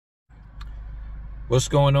What's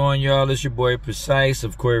going on, y'all? It's your boy Precise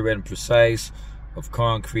of Corey Red and Precise of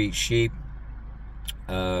Concrete Sheep.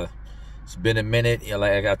 It's been a minute.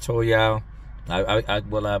 Like I told y'all,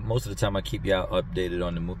 most of the time I keep y'all updated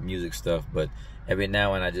on the music stuff, but every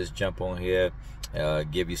now and I just jump on here,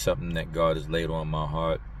 give you something that God has laid on my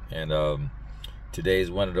heart. And today is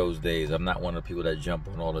one of those days. I'm not one of the people that jump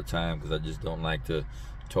on all the time because I just don't like to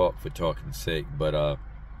talk for talking's sake. But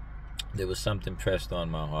there was something pressed on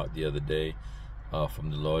my heart the other day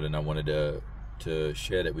from the Lord, and I wanted to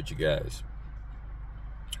share that with you guys.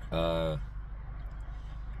 And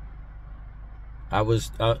how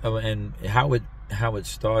it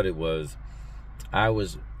started was I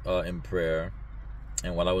was in prayer,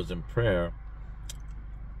 and while I was in prayer,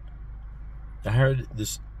 I heard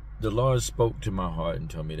this. The Lord spoke to my heart and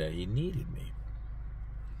told me that He needed me,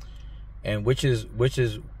 and which is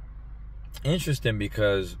interesting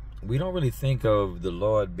because we don't really think of the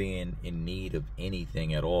Lord being in need of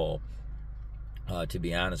anything at all, to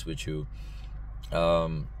be honest with you.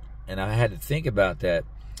 And I had to think about that,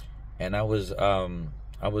 and I was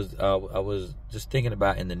just thinking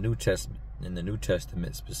about in the New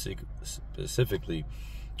Testament, specifically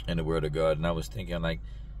in the Word of God, and I was thinking, like,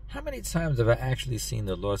 how many times have I actually seen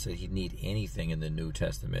the Lord say He need anything in the New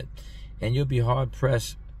Testament? And you'll be hard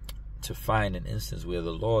pressed to find an instance where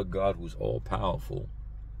the Lord God, who's all powerful,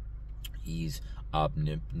 He's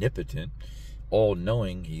omnipotent,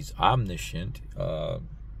 all-knowing, He's omniscient,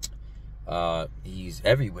 He's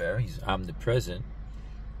everywhere, He's omnipresent.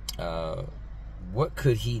 What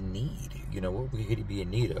could He need? What could He be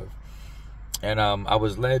in need of? And I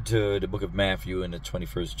was led to the book of Matthew in the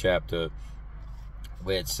 21st chapter,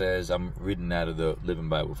 where it says, I'm reading out of the Living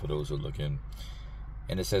Bible for those who are looking,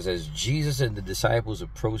 and it says, as Jesus and the disciples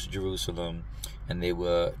approached Jerusalem, and they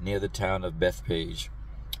were near the town of Bethphage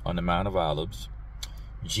on the Mount of Olives,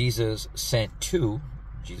 Jesus sent two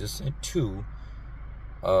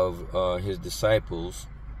of His disciples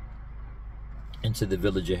into the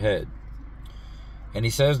village ahead. And He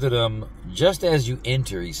says to them, just as you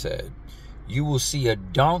enter, He said, you will see a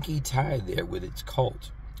donkey tied there with its colt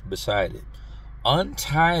beside it.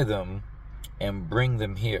 Untie them and bring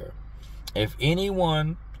them here. If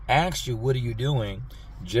anyone asks you, what are you doing?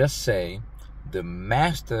 Just say, the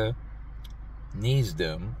master needs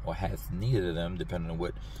them, or hath need of them, depending on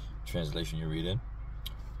what translation you're reading.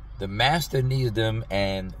 The master needs them,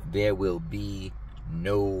 and there will be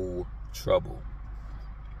no trouble.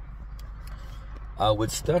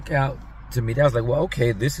 What stuck out to me, that was like, well,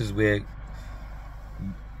 okay, this is where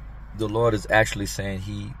the Lord is actually saying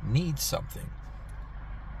He needs something.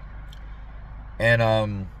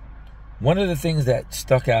 And one of the things that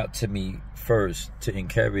stuck out to me first, to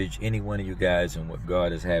encourage any one of you guys in what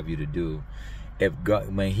God has have you to do,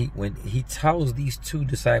 when he tells these two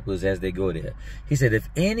disciples as they go there, He said, if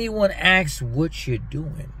anyone asks what you're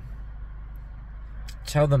doing,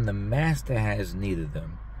 tell them the master has need of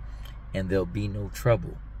them, and there'll be no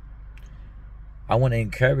trouble. I want to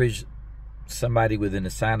encourage somebody within the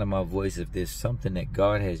sound of my voice, if there's something that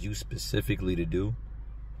God has you specifically to do,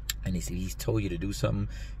 and He's told you to do something,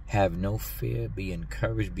 have no fear, be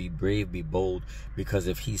encouraged, be brave, be bold, because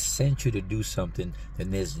if He sent you to do something,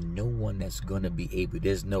 then there's no one that's going to be able.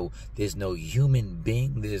 There's no human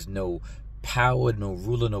being, there's no power, no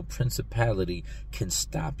ruler, no principality can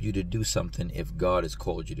stop you to do something if God has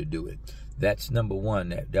called you to do it. That's number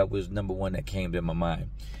one. That was number one that came to my mind.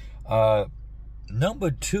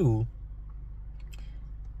 Number two,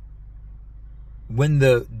 when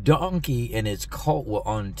the donkey and its colt were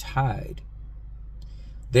untied,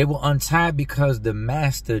 they were untied because the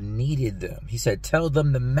master needed them. He said, tell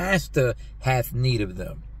them the master hath need of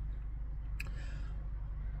them.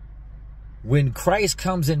 When Christ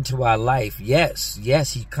comes into our life, yes,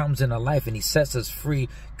 He comes in our life and He sets us free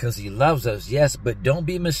because He loves us, yes, but don't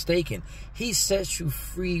be mistaken. He sets you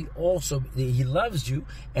free also. He loves you,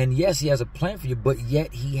 and yes, He has a plan for you, but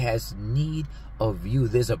yet He has need of you.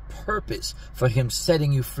 There's a purpose for Him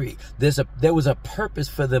setting you free. There was a purpose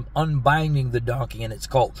for them unbinding the donkey and its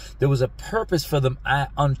colt. There was a purpose for them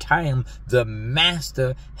untying. The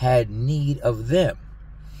master had need of them.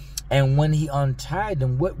 And when He untied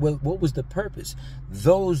them, what was the purpose?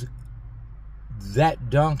 That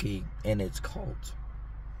donkey and its colt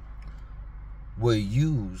were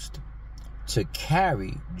used to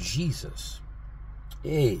carry Jesus.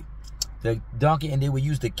 The donkey, and they were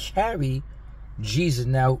used to carry Jesus.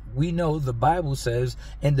 Now, we know the Bible says,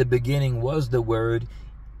 in the beginning was the Word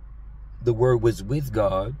was with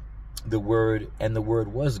God, the Word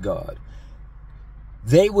was God.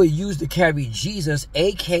 They were used to carry Jesus,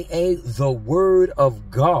 a.k.a. the Word of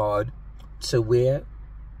God, to where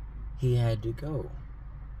He had to go.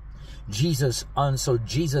 So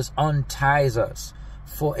Jesus unties us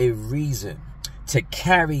for a reason, to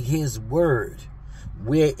carry his word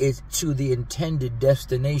where it's to the intended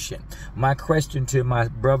destination. My question to my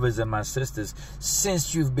brothers and my sisters,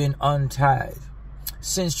 since you've been untied,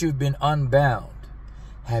 since you've been unbound,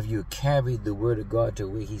 have you carried the word of God to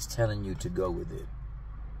where he's telling you to go with it?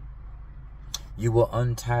 You were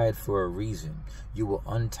untied for a reason. You were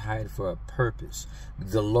untied for a purpose.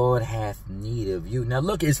 The Lord hath need of you. Now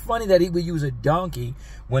look, it's funny that he would use a donkey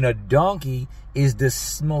when a donkey is the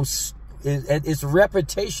most, its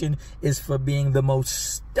reputation is for being the most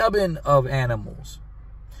stubborn of animals.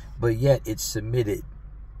 But yet it submitted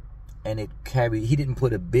and it carried. He didn't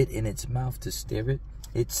put a bit in its mouth to steer it.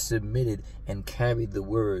 It submitted and carried the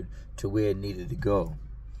word to where it needed to go.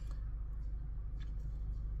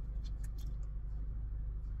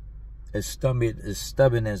 As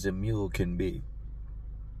stubborn as a mule can be,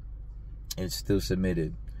 it's still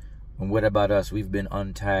submitted. And what about us? We've been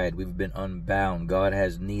untied. We've been unbound. God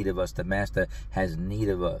has need of us. The Master has need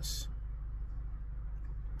of us.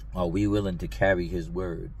 Are we willing to carry his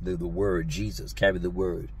word, the word, Jesus, carry the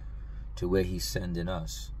word to where he's sending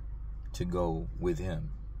us to go with him?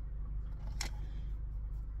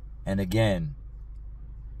 And again,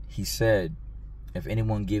 he said, if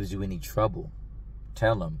anyone gives you any trouble,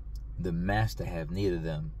 tell him the Master have need of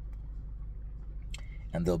them,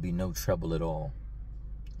 and there'll be no trouble at all.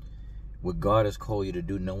 What God has called you to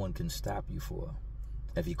do, no one can stop you for.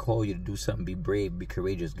 If he called you to do something, be brave, be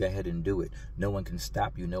courageous, go ahead and do it. No one can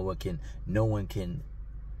stop you. No one can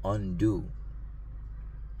undo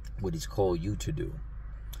what he's called you to do.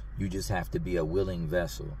 You just have to be a willing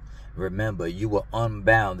vessel. Remember, you were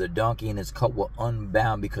unbound. The donkey and his colt were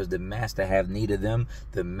unbound because the Master have need of them.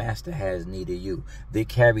 The Master has need of you. They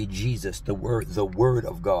carried Jesus, the word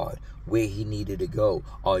of God, where he needed to go.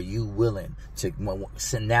 Are you willing to,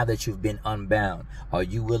 so now that you've been unbound, are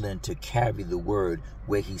you willing to carry the word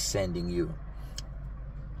where he's sending you?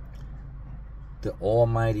 The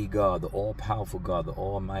Almighty God, the all-powerful God, the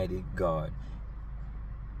Almighty God,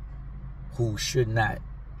 who should not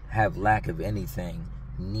have lack of anything,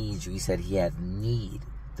 needs you. He said he has need.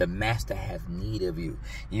 The Master hath need of you.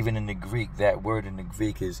 Even in the Greek, that word in the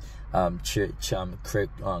Greek is kriaya,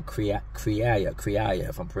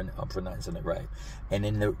 if I'm pronouncing it right. And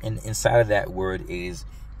inside of that word is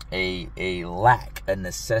a lack, a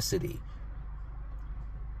necessity.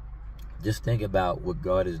 Just think about what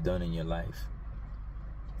God has done in your life,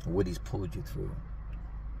 what he's pulled you through,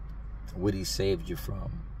 what he saved you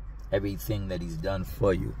from, everything that he's done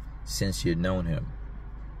for you since you've known him.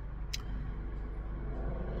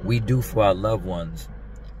 We do for our loved ones,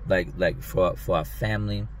 like for our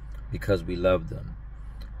family, because we love them.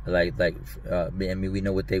 I mean, we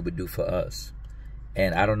know what they would do for us.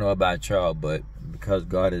 And I don't know about y'all, but because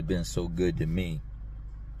God has been so good to me,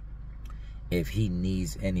 if he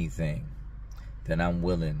needs anything, then I'm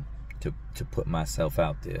willing to put myself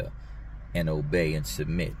out there and obey and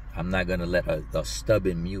submit. I'm not going to let a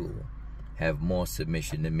stubborn mule have more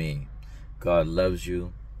submission than me. God loves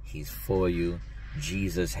you. He's for you.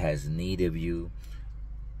 Jesus has need of you.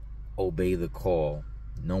 Obey the call.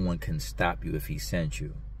 No one can stop you if he sent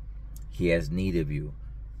you. He has need of you.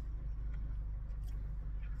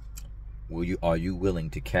 Are you willing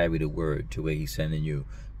to carry the word to where he's sending you?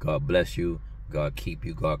 God bless you. God keep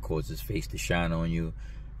you. God cause his face to shine on you.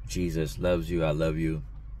 Jesus loves you. I love you.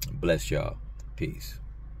 Bless y'all. Peace.